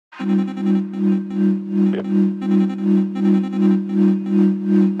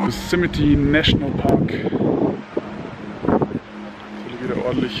Yosemite National Park. Soll ich wieder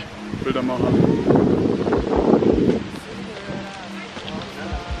ordentlich Bilder machen.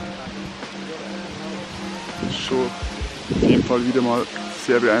 Das ist schon auf jeden Fall wieder mal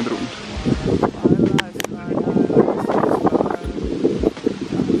sehr beeindruckend.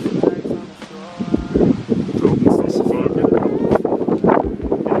 Da oben ist Wasserfall.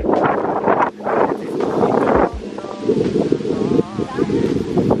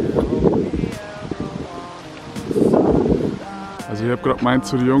 Also ich habe gerade gemeint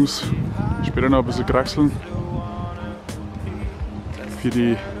zu den Jungs, später noch ein bisschen kraxeln für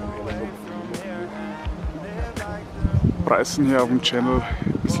die Preisen hier auf dem Channel,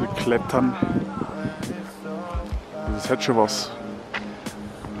 ein bisschen klettern. Das ist halt schon was.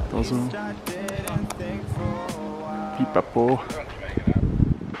 Da so. Pipapo.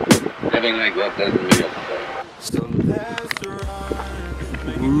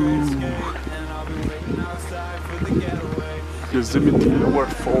 Yosemite Lower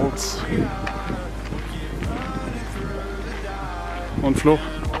Falls. Und Flo,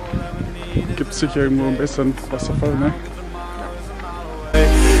 gibt es sicher irgendwo einen besseren Wasserfall, ne?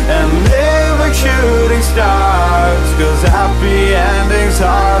 And live like shooting stars, 'cause happy endings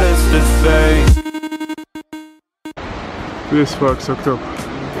hardest to fake. Wie ich es vorher gesagt habe.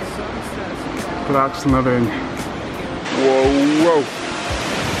 Kraxeln ein wenig. Wow, wow.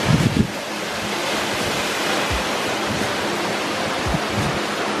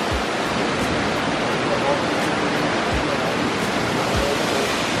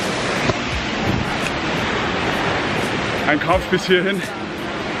 Ein Kampf bis hierhin.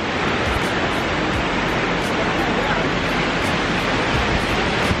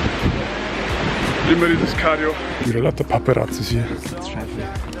 Immer dieses Cardio. Wieder lauter Paparazzis hier.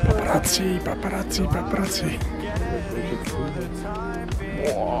 Paparazzi, Paparazzi, Paparazzi.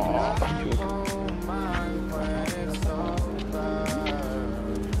 Boah.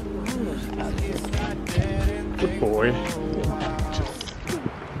 Good boy.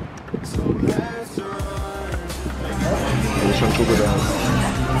 Schon so gut aus.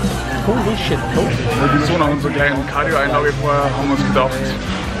 Holy shit, So nach unserer kleinen Cardio-Einlage vorher haben wir uns gedacht,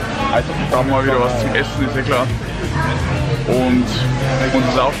 da haben wir wieder was zum Essen, ist ja klar. Und uns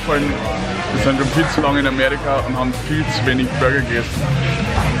ist aufgefallen, wir sind schon viel zu lange in Amerika und haben viel zu wenig Burger gegessen.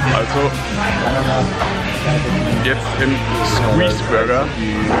 Also jetzt den SqueezeBurger,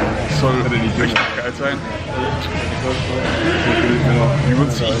 soll richtig geil sein.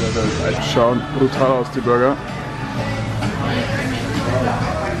 Und sich. Schauen brutal aus, die Burger.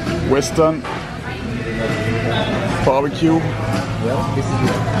 Western, Barbecue.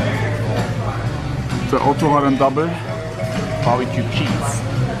 Der Otto hat ein Double. Barbecue Cheese.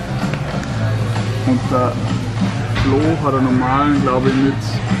 Und der Flo hat einen normalen, glaube ich, mit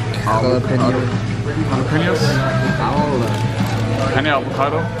Jalapenos. Keine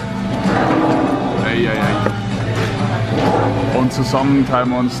Avocado. Und zusammen teilen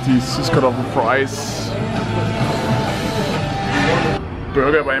wir uns die Süßkartoffel-Fries.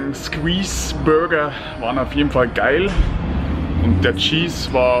 Burger beim SqueezeBurger waren auf jeden Fall geil. Und der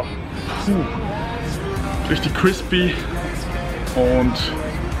Cheese war richtig crispy. Und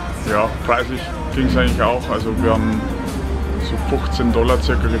ja, preislich ging es eigentlich auch. Also wir haben so $15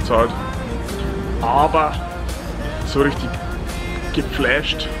 circa gezahlt. Aber so richtig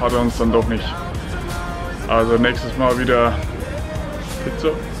geflasht hat er uns dann doch nicht. Also nächstes Mal wieder Pizza.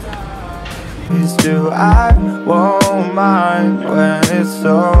 Still I won't mind when it's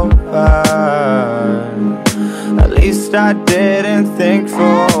so bad. At least I didn't think for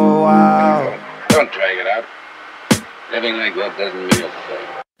a while. Don't drag it out. Living like that doesn't mean a thing.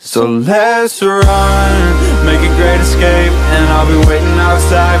 So let's run, make a great escape, and I'll be waiting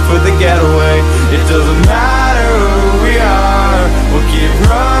outside for the getaway. It doesn't matter who we are, we'll keep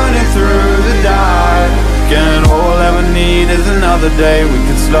running through the dark. And all I ever need is another day. We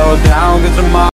can slow down, get some